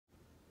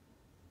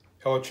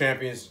Hello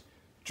champions,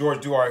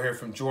 George Duhart here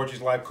from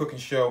George's Live Cooking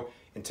Show.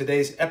 In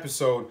today's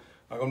episode,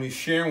 I'm going to be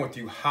sharing with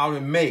you how to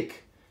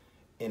make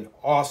an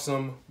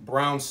awesome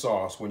brown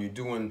sauce when you're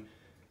doing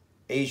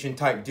Asian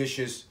type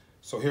dishes.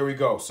 So here we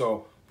go.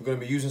 So we're going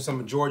to be using some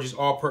of George's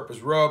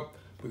all-purpose rub.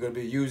 We're going to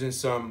be using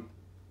some,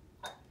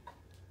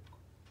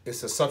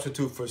 it's a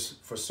substitute for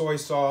soy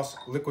sauce,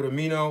 liquid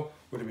amino.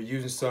 We're going to be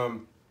using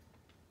some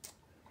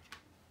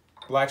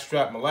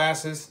blackstrap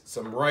molasses,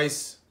 some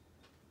rice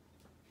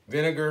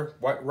vinegar,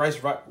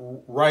 rice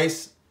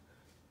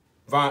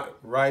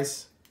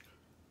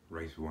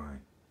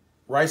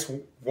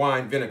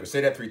wine vinegar.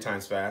 Say that 3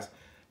 times fast.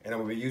 And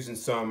I'm going to be using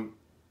some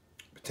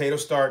potato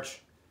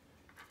starch,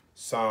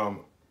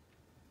 some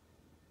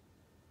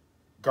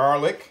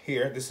garlic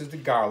here. This is the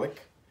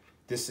garlic.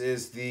 This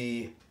is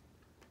the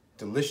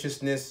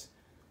deliciousness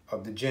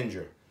of the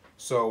ginger.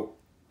 So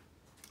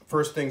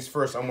first things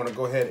first, I'm going to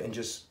go ahead and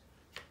just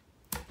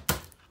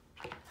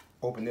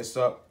open this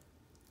up.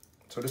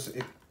 So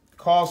it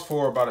calls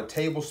for about a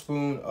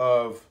tablespoon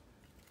of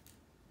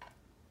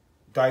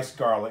diced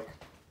garlic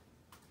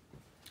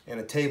and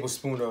a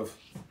tablespoon of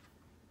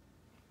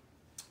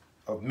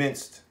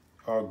minced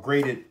or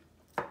grated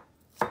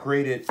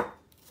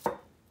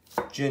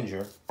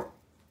ginger.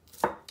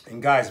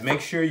 And guys, make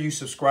sure you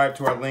subscribe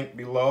to our link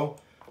below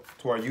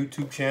to our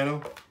YouTube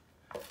channel.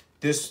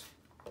 This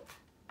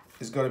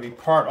is going to be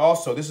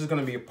this is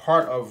going to be a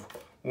part of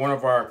one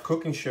of our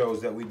cooking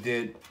shows that we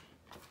did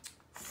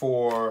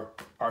for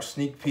our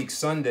Sneak Peek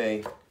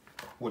Sunday,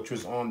 which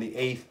was on the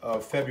 8th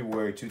of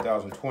February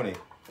 2020.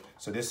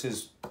 So this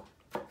is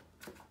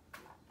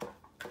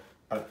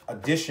an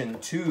addition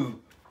to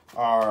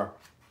our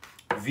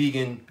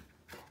vegan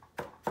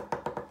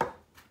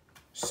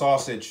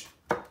sausage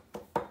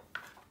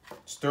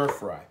stir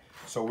fry.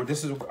 So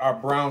this is our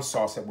brown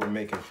sauce that we're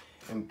making.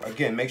 And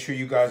again, make sure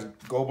you guys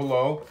go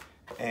below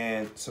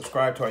and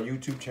subscribe to our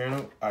YouTube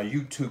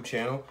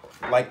channel.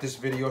 Like this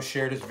video,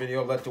 share this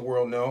video, let the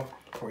world know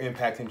we're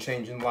impacting,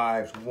 changing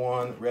lives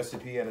one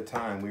recipe at a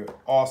time. We're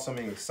awesome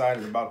and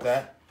excited about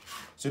that.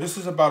 So this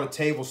is about a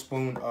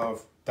tablespoon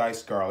of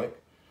diced garlic.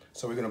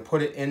 So we're going to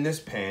put it in this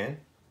pan.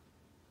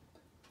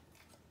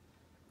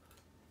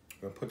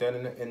 We're going to put that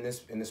in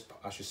this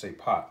I should say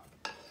pot.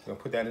 We're going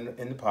to put that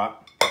in the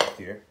pot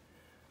here.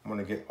 I'm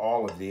going to get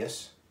all of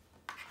this.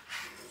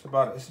 It's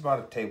about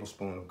a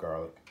tablespoon of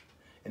garlic.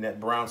 And that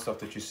brown stuff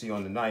that you see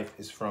on the knife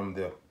is from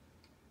the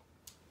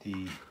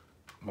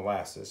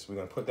molasses. We're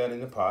going to put that in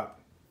the pot.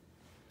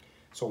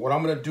 So what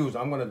I'm going to do is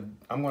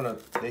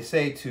they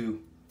say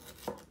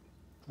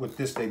with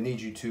this, they need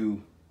you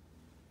to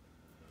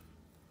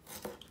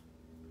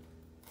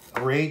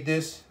grate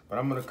this, but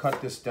I'm going to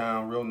cut this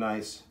down real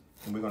nice,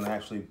 and we're going to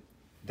actually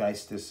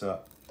dice this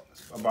up.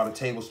 About a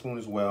tablespoon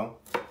as well.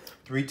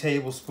 3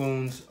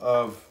 tablespoons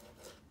of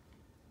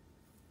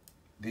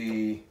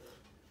the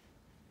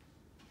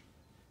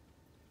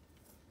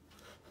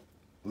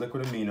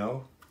liquid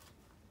amino,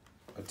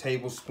 a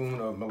tablespoon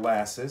of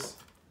molasses,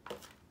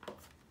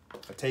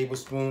 a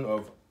tablespoon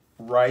of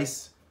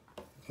rice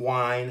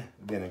wine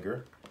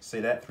vinegar. Say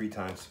that 3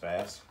 times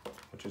fast,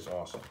 which is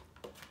awesome.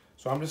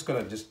 So I'm just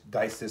gonna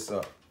dice this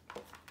up.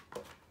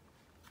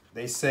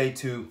 They say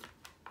to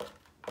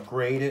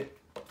grate it,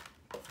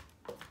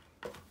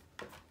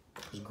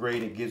 because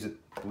grated gives it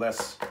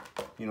less,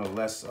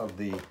 less of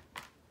the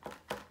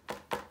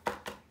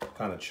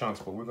kind of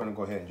chunks. But we're gonna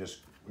go ahead and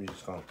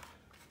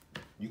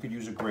you could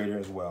use a grater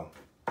as well.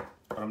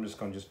 But I'm just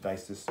gonna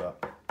dice this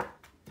up.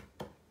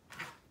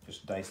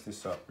 Just dice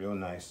this up real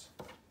nice.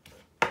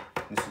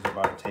 This is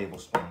about a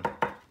tablespoon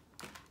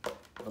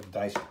of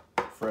diced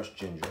fresh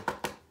ginger.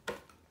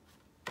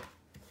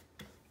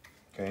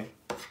 Okay.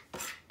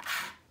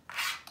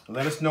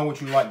 Let us know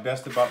what you like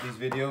best about these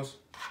videos.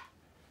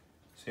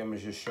 See, I'm gonna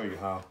just show you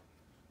how.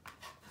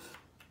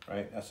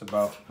 Right, that's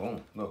about,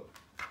 boom, look.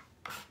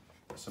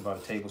 That's about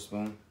a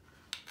tablespoon.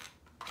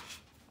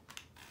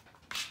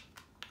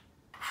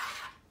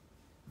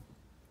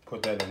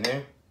 Put that in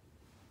there.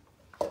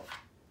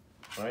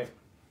 Right?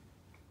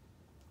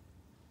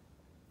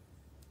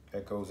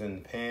 That goes in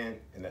the pan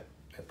and that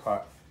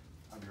pot.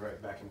 I'll be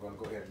right back. I'm going to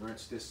go ahead and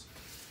rinse this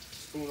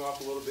spoon off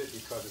a little bit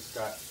because it's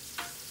got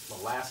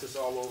molasses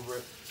all over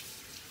it.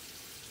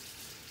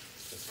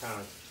 It's kind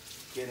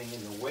of getting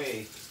in the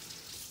way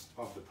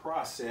of the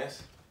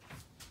process.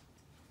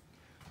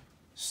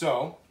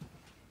 So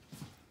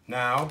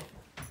now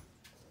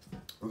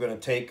we're going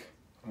to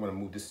I'm going to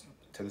move this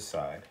to the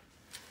side.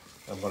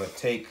 I'm going to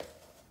take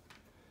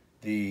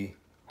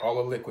all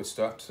the liquid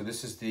stuff. So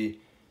this is the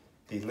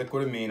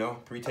liquid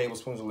amino, 3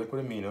 tablespoons of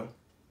liquid amino.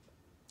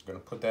 We're going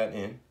to put that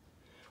in.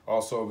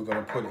 Also, we're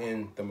going to put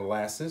in the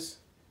molasses,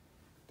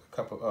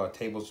 a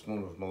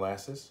tablespoon of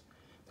molasses.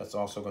 That's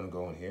also going to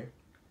go in here.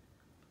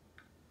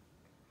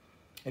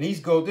 And this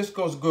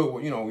goes good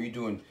with, when you're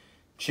doing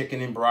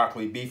chicken and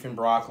broccoli, beef and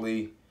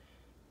broccoli.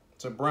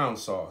 It's a brown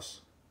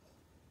sauce.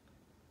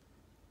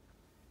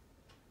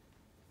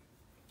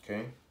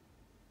 Okay.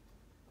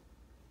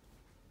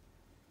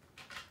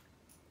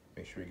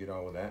 Make sure you get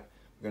all of that.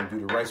 We're going to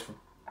do the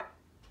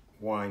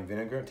wine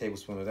vinegar, a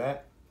tablespoon of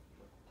that.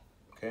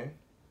 Okay.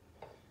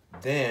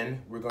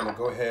 Then we're going to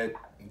go ahead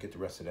and get the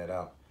rest of that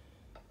out.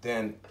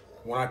 Then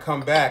when I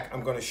come back,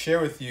 I'm going to share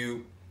with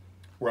you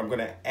where I'm going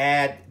to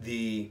add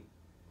the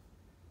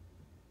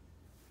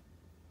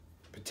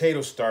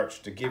potato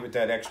starch to give it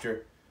that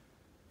extra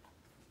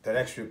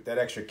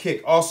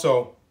kick.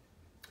 Also,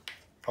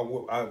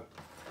 I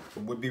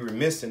would be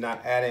remiss in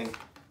not adding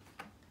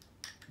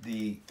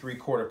the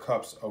 3/4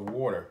 cups of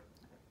water,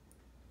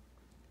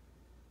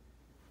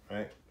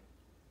 right?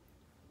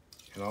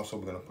 And also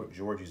we're gonna put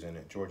Georgie's in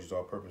it. Georgie's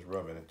all-purpose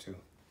rub in it too.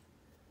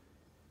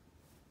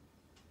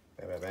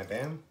 Bam, bam, bam,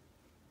 bam.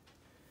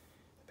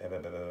 Bam,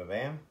 bam, bam, bam,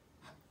 bam.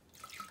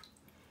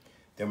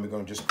 Then we're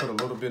gonna just put a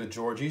little bit of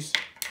Georgie's.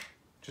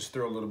 Just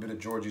throw a little bit of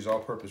Georgie's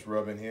all-purpose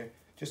rub in here.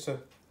 Just a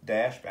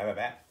dash, bam, bam,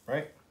 bam,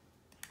 right?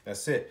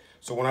 That's it.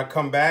 So when I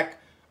come back,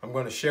 I'm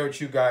gonna share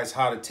with you guys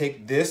how to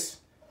take this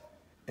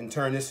and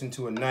turn this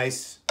into a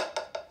nice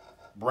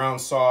brown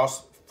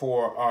sauce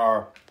for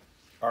our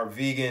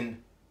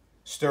vegan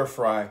stir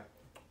fry,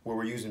 where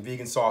we're using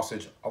vegan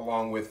sausage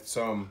along with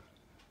some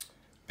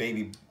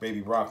baby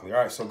broccoli. All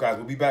right, so guys,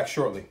 we'll be back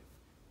shortly.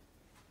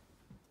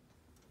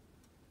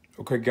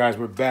 Okay, guys,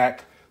 we're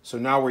back. So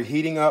now we're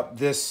heating up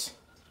this.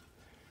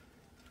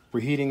 We're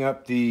heating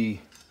up the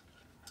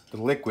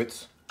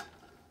liquids,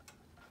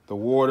 the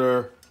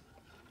water,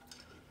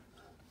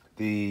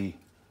 the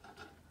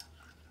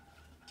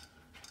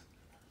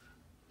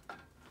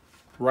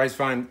rice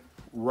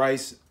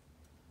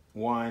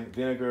wine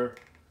vinegar,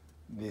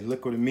 the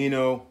liquid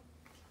amino,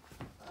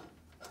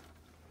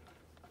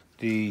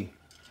 the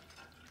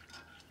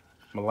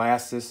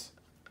molasses.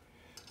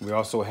 We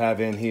also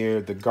have in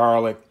here the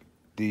garlic,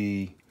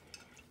 the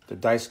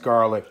diced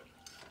garlic,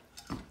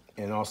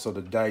 and also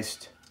the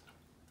diced.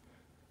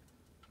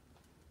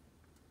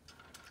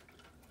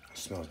 It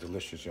smells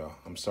delicious, y'all.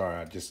 I'm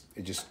sorry,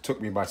 it just took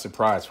me by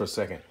surprise for a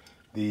second.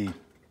 The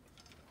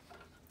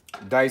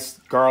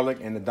diced garlic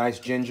and the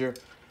diced ginger.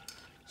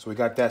 So we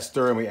got that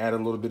stirring. We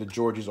added a little bit of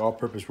Georgie's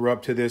all-purpose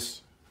rub to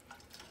this.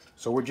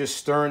 So we're just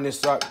stirring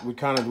this up. We're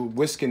kind of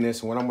whisking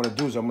this. And what I'm going to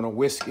do is I'm going to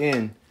whisk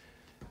in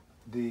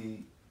the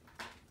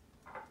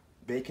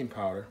baking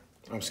powder.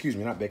 Excuse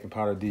me, not baking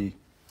powder. The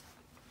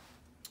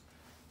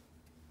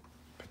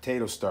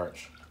potato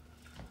starch.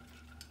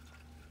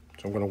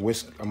 So I'm going to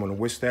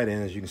whisk that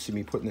in. As you can see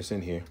me putting this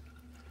in here.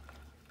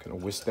 Going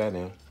to whisk that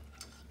in.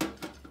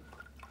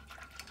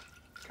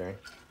 Okay.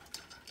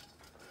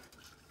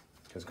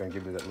 It's going to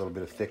give it that little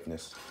bit of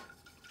thickness.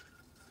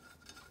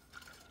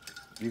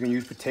 You can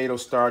use potato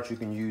starch, you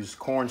can use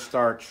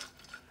cornstarch,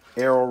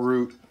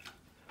 arrowroot.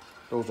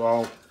 Those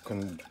all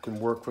can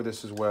work for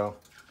this as well.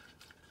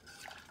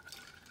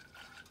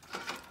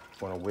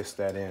 Want to whisk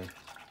that in.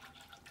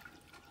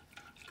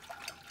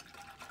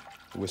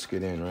 Whisk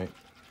it in, right?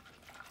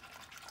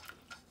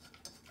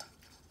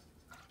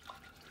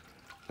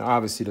 Now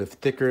obviously the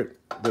thicker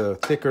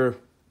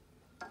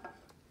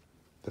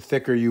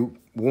you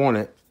want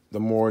it, the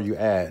more you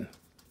add.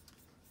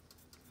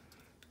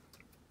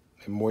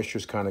 And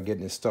moisture's kind of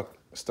getting it stuck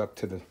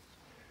to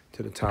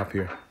the top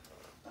here.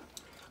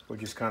 We'll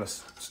just kind of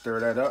stir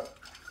that up.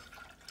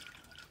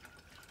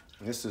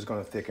 And this is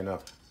going to thicken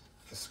up.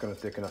 This is going to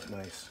thicken up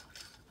nice.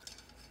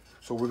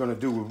 So what we're going to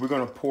do, we're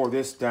going to pour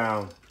this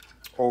down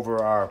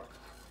over our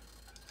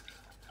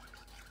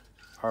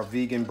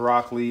vegan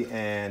broccoli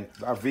and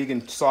our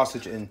vegan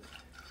sausage and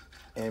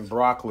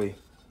broccoli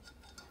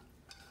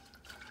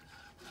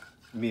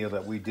meal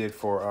that we did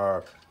for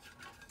our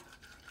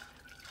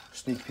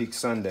sneak peek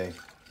Sunday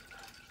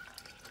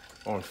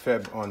on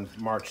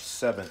March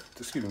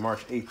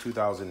 8th,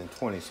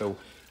 2020. So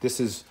this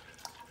is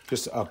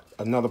just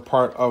another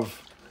part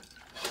of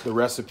the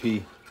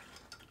recipe.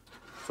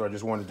 So I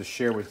just wanted to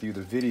share with you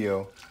the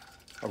video,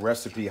 a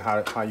recipe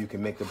how you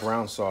can make the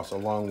brown sauce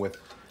along with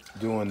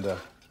doing the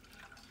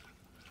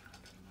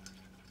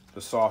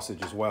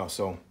sausage as well.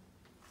 So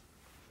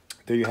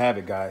there you have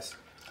it, guys.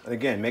 And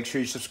again, make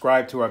sure you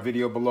subscribe to our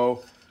video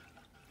below.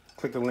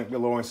 Click the link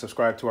below and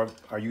subscribe to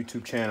our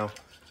YouTube channel.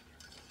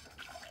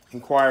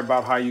 Inquire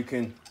about how you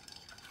can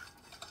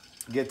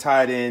get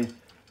tied in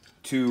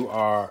to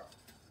our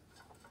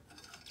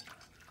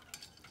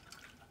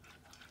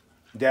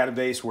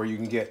database where you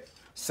can get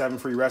 7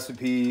 free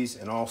recipes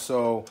and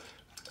also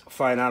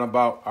find out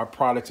about our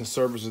products and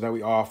services that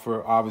we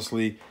offer.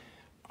 Obviously,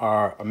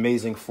 our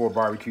amazing 4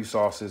 barbecue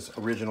sauces,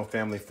 original,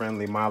 family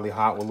friendly, mildly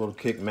hot with a little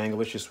kick,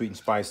 mangalicious, sweet and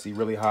spicy,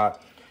 really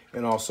hot.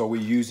 And also we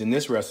used in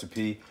this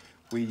recipe,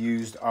 we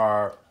used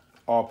our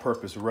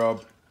all-purpose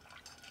rub,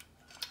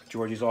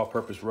 Georgie's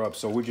all-purpose rub.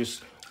 So we're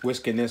just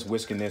whisking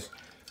this.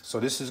 So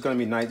this is going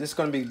to be nice. This is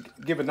going to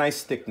give a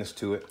nice thickness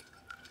to it,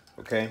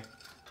 okay?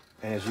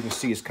 And as you can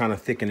see, it's kind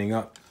of thickening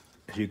up.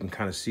 As you can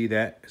kind of see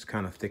that, it's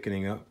kind of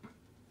thickening up.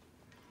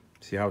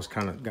 See how it's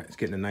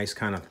getting a nice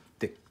kind of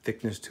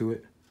thickness to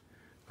it.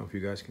 I don't know if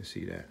you guys can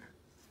see that.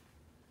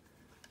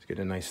 It's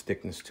getting a nice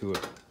thickness to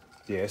it.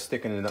 Yeah, it's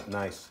thickening up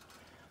nice.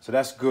 So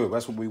that's good.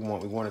 That's what we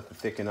want. We want it to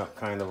thicken up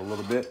kind of a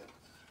little bit.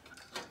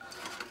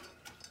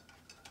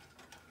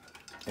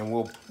 And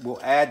we'll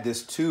add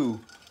this to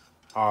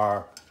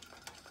our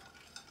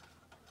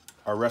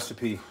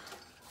recipe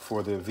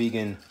for the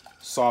vegan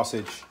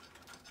sausage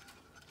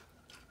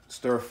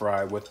stir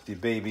fry with the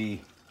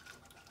baby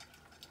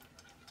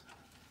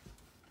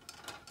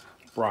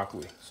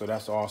broccoli. So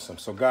that's awesome.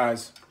 So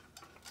guys,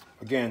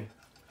 again,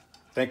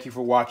 thank you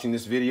for watching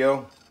this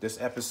video,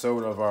 this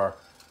episode of our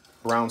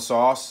brown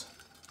sauce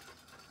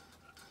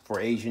for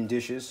Asian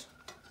dishes,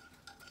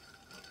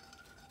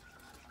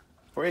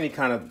 or any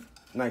kind of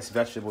nice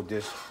vegetable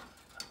dish.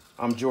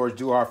 I'm George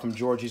Duhart from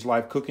Georgie's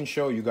Life Cooking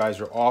Show. You guys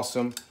are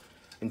awesome.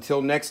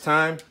 Until next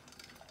time,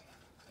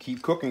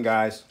 keep cooking,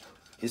 guys.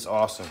 It's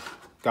awesome.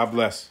 God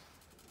bless.